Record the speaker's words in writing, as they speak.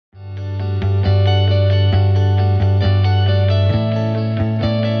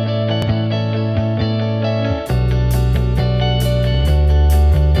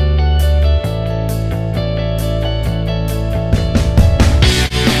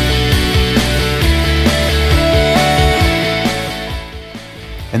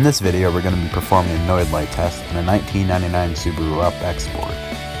In this video, we're going to be performing a noid light test in a 1999 Subaru Up Export.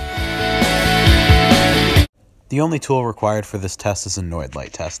 The only tool required for this test is a noid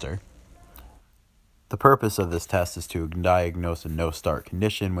light tester. The purpose of this test is to diagnose a no-start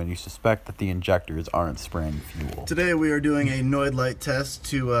condition when you suspect that the injectors aren't spraying fuel. Today we are doing a noid light test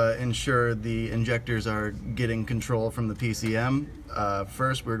to ensure the injectors are getting control from the PCM.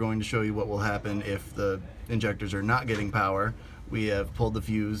 First, we're going to show you what will happen if the injectors are not getting power. We have pulled the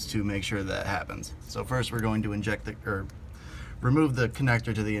fuse to make sure that happens. So first we're going to remove the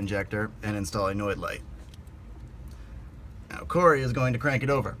connector to the injector and install a noid light. Now Corey is going to crank it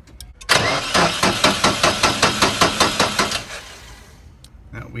over.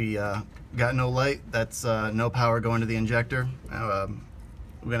 Now we got no light, that's no power going to the injector. Now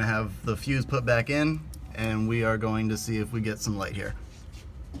we're going to have the fuse put back in and we are going to see if we get some light here.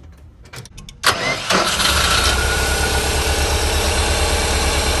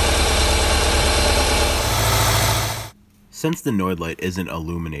 Since the noid light isn't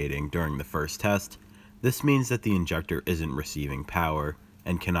illuminating during the first test, this means that the injector isn't receiving power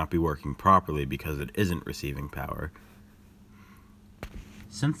and cannot be working properly because it isn't receiving power.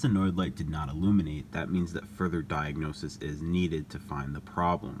 Since the noid light did not illuminate, that means that further diagnosis is needed to find the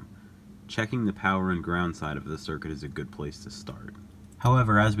problem. Checking the power and ground side of the circuit is a good place to start.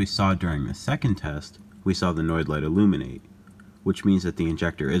 However, as we saw during the second test, we saw the noid light illuminate, which means that the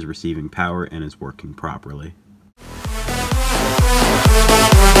injector is receiving power and is working properly.